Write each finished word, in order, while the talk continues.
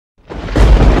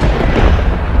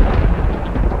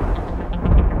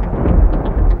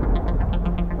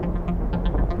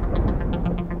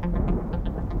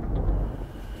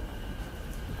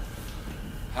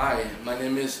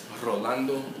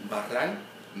Armando Barran.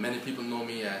 Many people know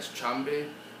me as Chambe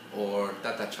or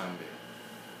Tata Chambe.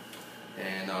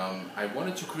 And I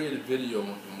wanted to create a video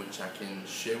in which I can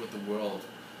share with the world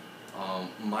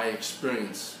my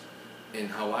experience and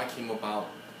how I came about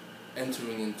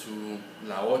entering into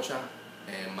La Ocha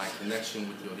and my connection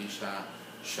with the Orisha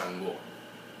Shango.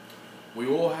 We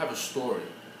all have a story,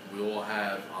 we all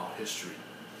have our history,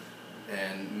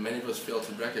 and many of us fail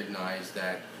to recognize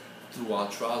that through our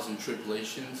trials and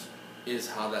tribulations is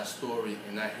how that story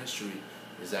and that history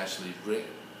is actually written.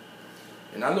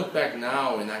 And I look back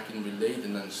now and I can relate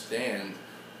and understand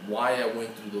why I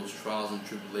went through those trials and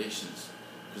tribulations,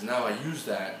 because now I use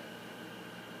that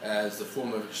as a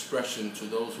form of expression to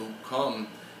those who come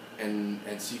and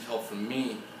seek help from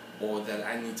me, or that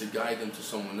I need to guide them to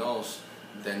someone else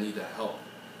that need the help.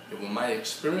 And with my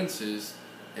experiences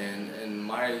and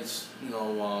my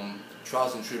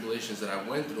trials and tribulations that I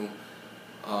went through,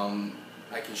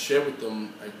 I can share with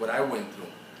them like what I went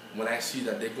through when I see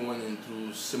that they're going in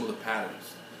through similar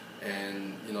patterns,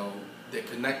 and they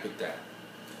connect with that.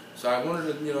 So I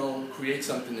wanted to create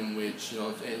something in which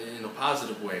in a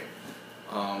positive way,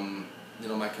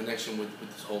 my connection with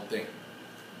this whole thing,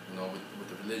 with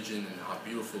the religion and how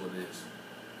beautiful it is.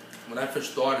 When I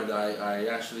first started, I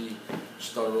actually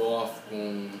started off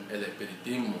con el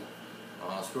espiritismo,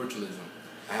 spiritualism.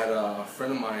 I had a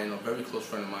friend of mine, a very close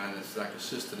friend of mine, that's like a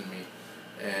sister to me,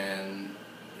 and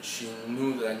she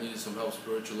knew that I needed some help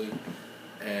spiritually,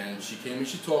 and she came and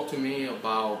she talked to me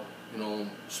about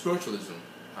spiritualism.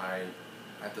 I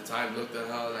at the time looked at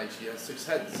her like she had 6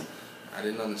 heads. I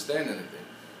didn't understand anything,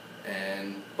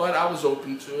 but I was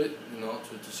open to it,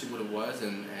 to see what it was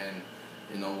and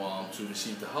to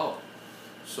receive the help.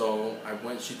 So I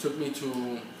went. She took me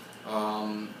to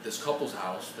this couple's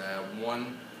house.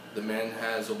 The man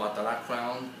has a Batara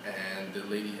crown and the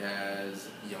lady has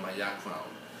Yamaya crown,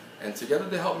 and together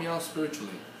they helped me out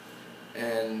spiritually.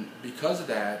 And because of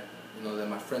that, that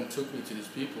my friend took me to these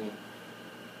people,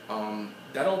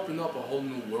 that opened up a whole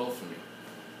new world for me,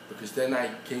 because then I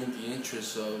gained the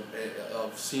interest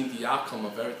of seeing the outcome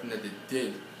of everything that they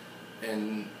did,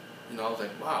 and I was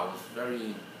like, wow,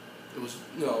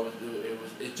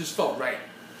 it just felt right.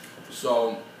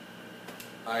 So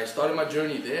I started my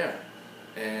journey there,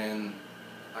 and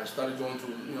I started going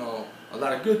through a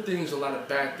lot of good things, a lot of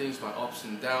bad things, my ups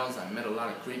and downs. I met a lot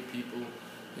of great people.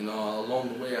 Along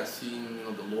the way I seen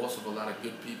the loss of a lot of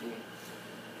good people,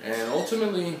 and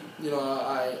ultimately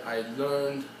I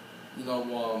learned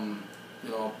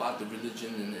about the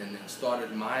religion and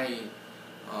started my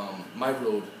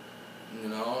road,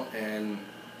 and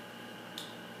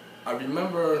I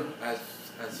remember as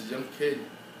a young kid,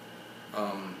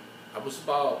 I was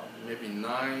about maybe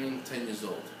 9, 10 years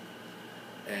old,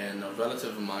 and a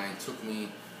relative of mine took me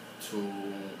to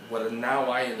what now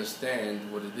I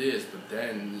understand what it is, but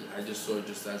then I just saw it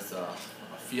just as a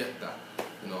fiesta,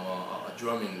 a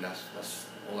drumming. That's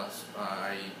all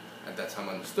I at that time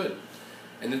understood.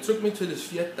 And it took me to this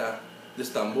fiesta,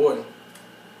 this tambor,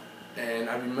 and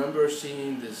I remember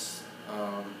seeing this,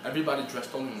 everybody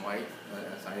dressed all in white,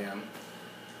 as I am,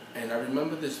 and I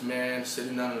remember this man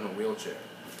sitting down in a wheelchair,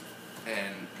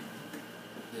 and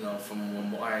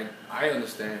from what I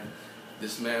understand,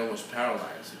 this man was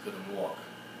paralyzed, he couldn't walk.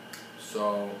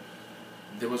 So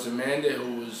there was a man there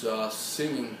who was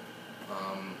singing,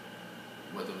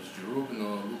 whether it was Jerubin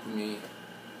or Lukumi,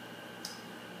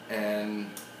 and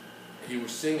he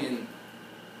was singing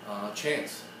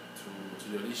chants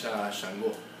to the Orisha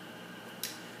Shango.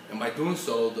 And by doing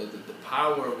so, the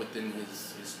power within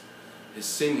his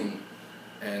singing,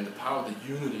 and the power of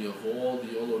the unity of all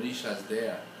the Orishas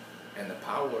there, and the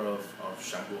power of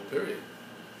Shango, period.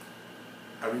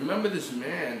 I remember this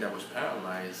man that was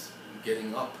paralyzed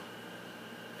getting up,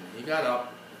 and he got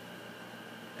up,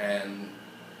 and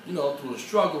through a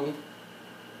struggle,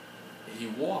 he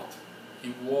walked.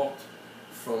 He walked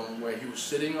from where he was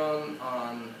sitting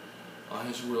on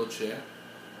his wheelchair.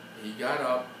 He got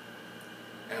up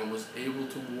and was able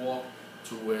to walk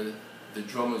to where the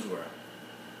drummers were.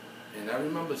 And I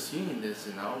remember seeing this,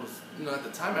 and I was, at the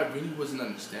time I really wasn't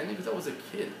understanding, because I was a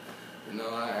kid.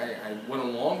 I went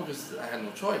along because I had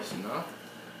no choice,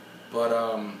 But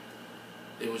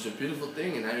it was a beautiful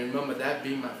thing, and I remember that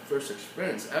being my first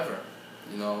experience ever,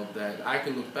 that I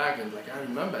can look back and I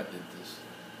remember I did this.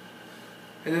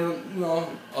 And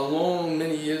then, along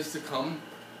many years to come,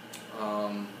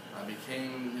 I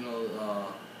became,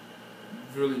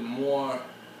 really more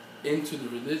into the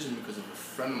religion because of a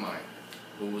friend of mine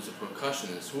who is a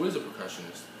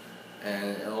percussionist,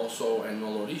 and also an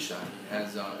Orisha. He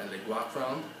has a Legua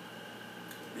crown,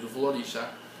 beautiful Orisha,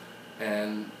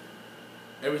 and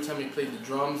every time he played the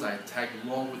drums, I tagged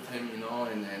along with him,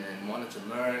 and wanted to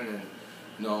learn, and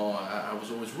I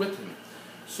was always with him.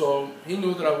 So he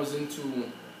knew that I was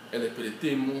into el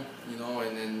espiritismo,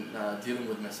 and then dealing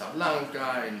with Mesa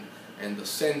Blanca and the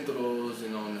centros,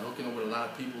 and hooking up with a lot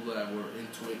of people that were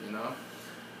into it,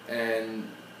 and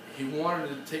he wanted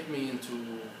to take me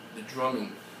into the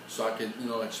drumming so I could,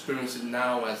 experience it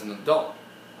now as an adult.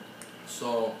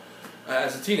 So,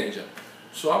 as a teenager.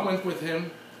 So I went with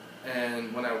him,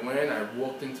 and when I went, I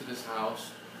walked into this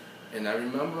house, and I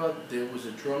remember there was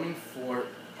a drumming for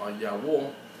a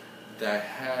yawo that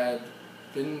had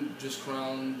been just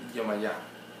crowned Yamaya.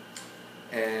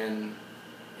 And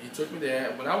he took me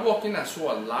there. When I walked in, I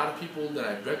saw a lot of people that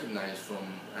I recognized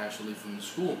from the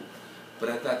school. But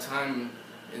at that time,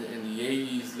 in the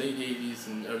 80s, late 80s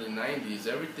and early 90s,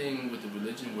 everything with the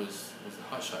religion was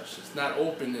hush-hush. It's not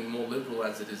open and more liberal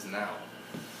as it is now.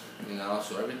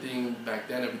 So everything back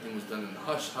then, everything was done in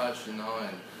hush-hush, and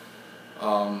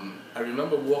I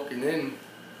remember walking in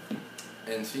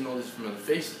and seeing all these familiar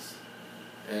faces.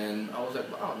 And I was like,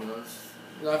 wow,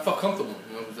 I felt comfortable,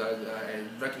 because I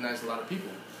recognized a lot of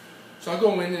people. So I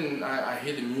go in and I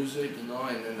hear the music, and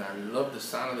I love the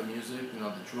sound of the music,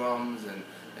 the drums and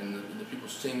the people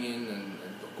singing and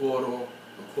the coro,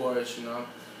 the chorus,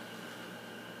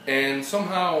 And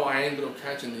somehow I ended up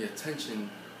catching the attention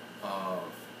of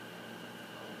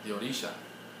the Orisha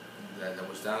that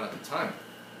was down at the time.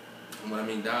 And what I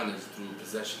mean down is through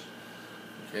possession.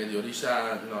 Okay, the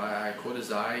Orisha, I caught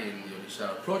his eye, and the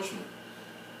Orisha approached me.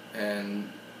 And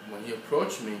when he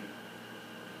approached me,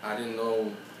 I didn't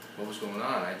know what was going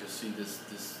on. I just see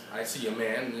I see a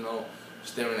man,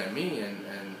 staring at me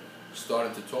and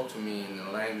starting to talk to me in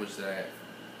a language that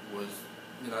was,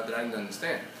 that I didn't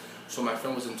understand. So my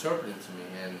friend was interpreting to me,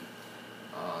 and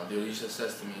the Orisha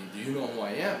says to me, "Do you know who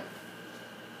I am?"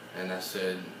 And I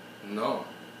said, "No,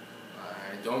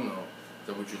 I don't know.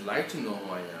 So would you like to know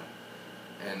who I am?"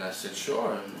 And I said,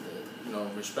 "Sure,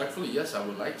 and, respectfully, yes, I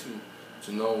would like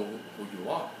to know who you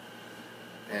are."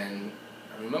 And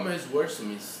I remember his words to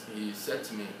me. He said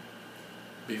to me,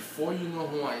 "Before you know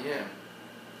who I am,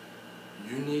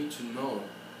 you need to know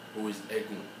who is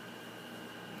Egun."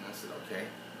 And I said, "Okay."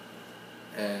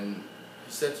 And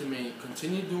he said to me,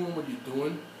 "Continue doing what you're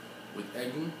doing with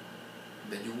Egun,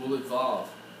 that you will evolve.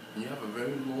 And you have a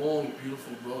very long,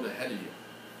 beautiful road ahead of you."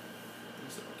 I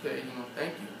said, "Okay,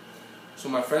 thank you." So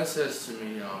my friend says to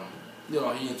me,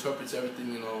 he interprets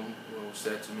everything, was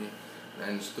said to me, and I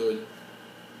understood.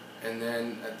 And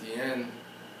then at the end,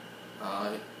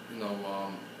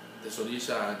 this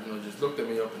Orisha, just looked at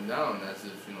me up and down as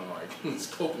if, like,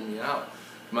 scoping me out.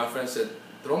 My friend said,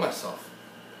 "Throw myself."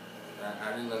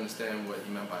 I didn't understand what he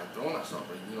meant by throw myself,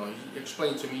 but, he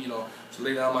explained to me, to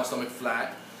lay down on my stomach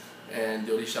flat, and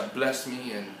the Orisha blessed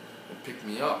me and picked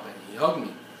me up, and he hugged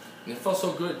me. And it felt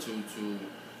so good to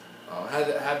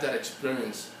have that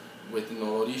experience with an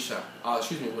Orisha,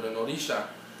 with an Orisha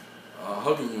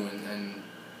hugging you and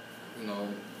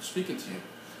speaking to you.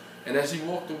 And as he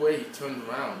walked away, he turned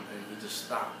around and he just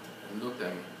stopped and looked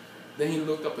at me. Then he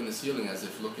looked up in the ceiling as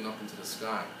if looking up into the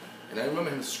sky. And I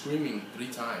remember him screaming 3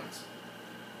 times.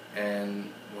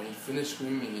 And when he finished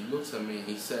screaming, he looks at me and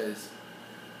he says,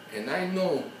 "And I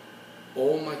know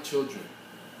all my children."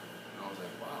 And I was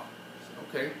like, wow. I said,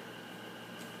 "Okay,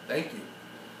 thank you."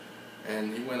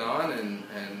 And he went on,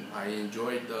 and I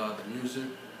enjoyed the music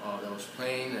that was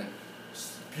playing, and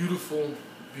it's beautiful,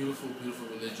 beautiful, beautiful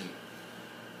religion.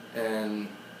 And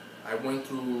I went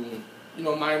through,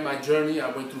 my journey.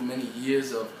 I went through many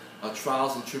years of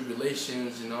trials and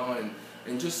tribulations,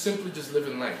 and just simply just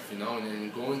living life,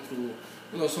 and going through,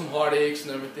 some heartaches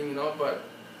and everything, but,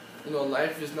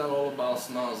 life is not all about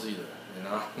smiles either,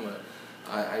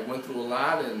 I went through a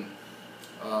lot, and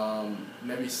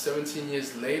maybe 17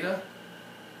 years later,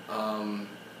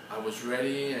 I was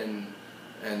ready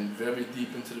and very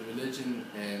deep into the religion,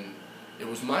 and it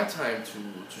was my time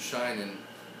to shine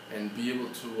and be able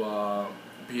to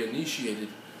be initiated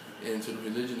into the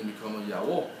religion and become a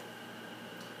yawo.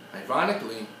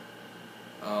 Ironically,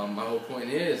 my whole point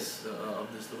is of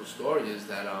this little story is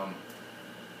that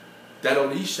that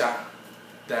Orisha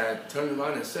that turned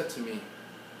around and said to me,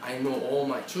 "I know all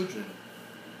my children."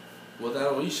 Well, that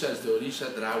Orisha is the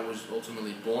Orisha that I was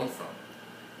ultimately born from,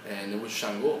 and it was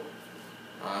Shango.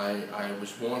 I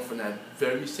was born from that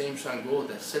very same Shango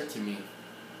that said to me,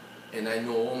 "And I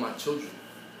know all my children."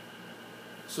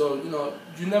 So,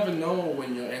 you never know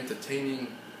when you're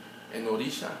entertaining an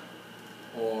Orisha,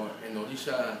 or an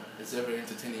Orisha is ever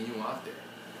entertaining you out there.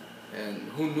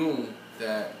 And who knew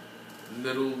that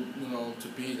little, to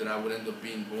be that I would end up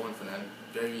being born from that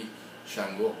very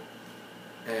Shango.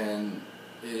 And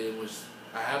it was,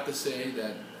 I have to say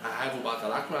that I have about the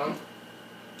background,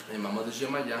 and my mother's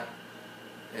Yemaya,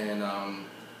 and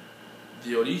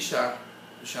the Orisha,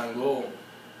 Shango,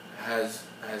 has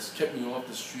kept me off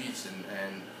the streets,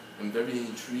 and I'm very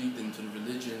intrigued into the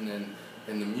religion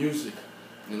and the music.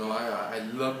 You know, I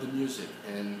love the music,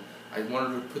 and I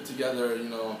wanted to put together, you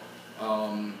know,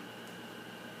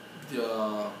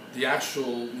 the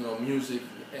actual, you know, music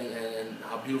and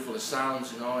how beautiful it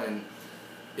sounds, you know, and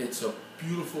it's a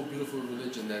beautiful, beautiful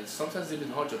religion that sometimes even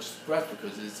hard to express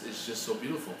because it's just so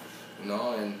beautiful, you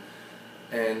know,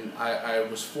 and I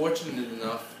was fortunate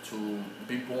enough to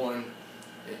be born,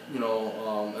 you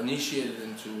know, initiated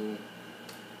into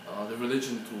the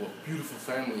religion through a beautiful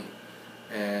family.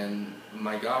 And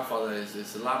my godfather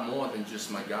is a lot more than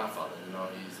just my godfather, you know,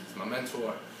 he's my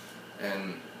mentor,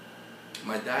 and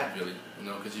my dad really, you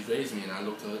know, because he raised me and I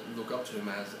look up to him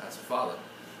as a father,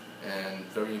 and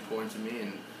very important to me.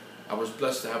 And I was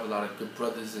blessed to have a lot of good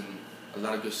brothers and a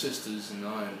lot of good sisters, you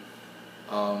know,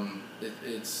 and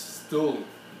it's still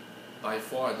by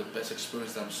far the best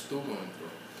experience that I'm still going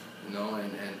through, you know,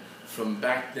 and from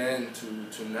back then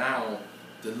to now,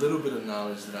 the little bit of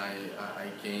knowledge that I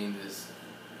gained is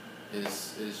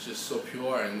just so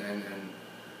pure,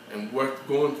 and worth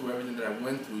going through everything that I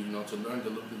went through, you know, to learn the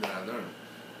little bit that I learned.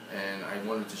 And I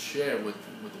wanted to share with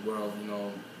the world, you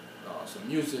know, some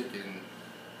music and,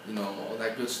 you know, all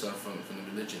that good stuff from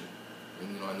the religion,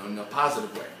 and, you know, in a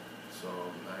positive way. So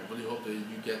I really hope that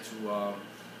you get to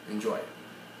enjoy it.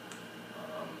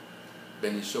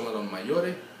 Bendición a los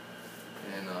mayores,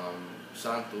 and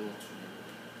santo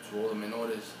to all the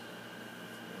menores,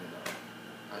 and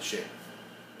ASHÉ.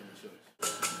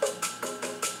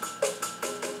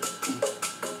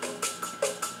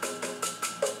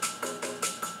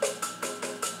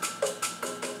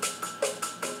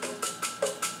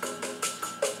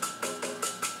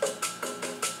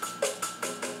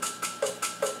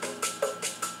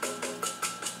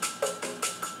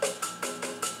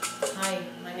 Hi,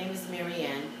 my name is Mary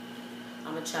Ann.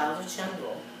 I'm a child of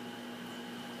Shango.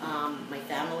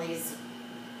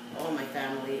 All my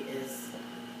family is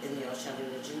in the ASHÉ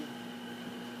religion.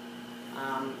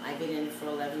 I've been in it for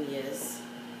 11 years.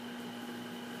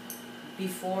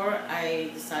 Before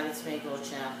I decided to make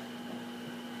ASHÉ,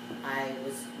 I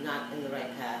was not in the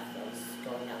right path. I was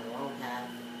going down the wrong path.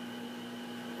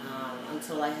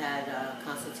 Until I had a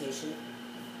consultation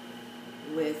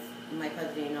with my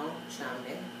padrino,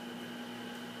 Chambe,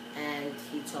 and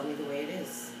he told me the way it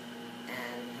is.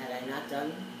 And had I not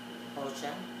done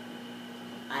ASHÉ,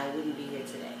 I wouldn't be here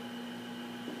today.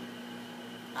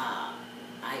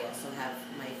 I also have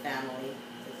my family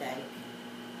to thank.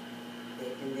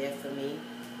 They've been there for me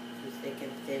through thick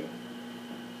and thin.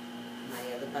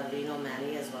 My other padrino,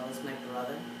 Manny, as well as my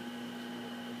brother.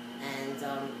 And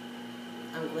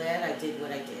I'm glad I did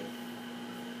what I did.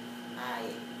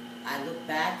 I look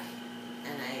back,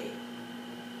 and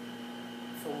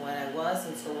from what I was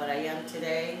until what I am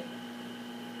today,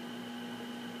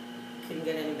 couldn't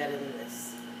get any better than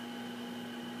this.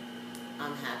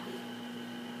 I'm happy.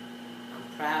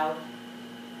 I'm proud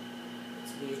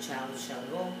to be a child of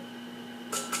Shango.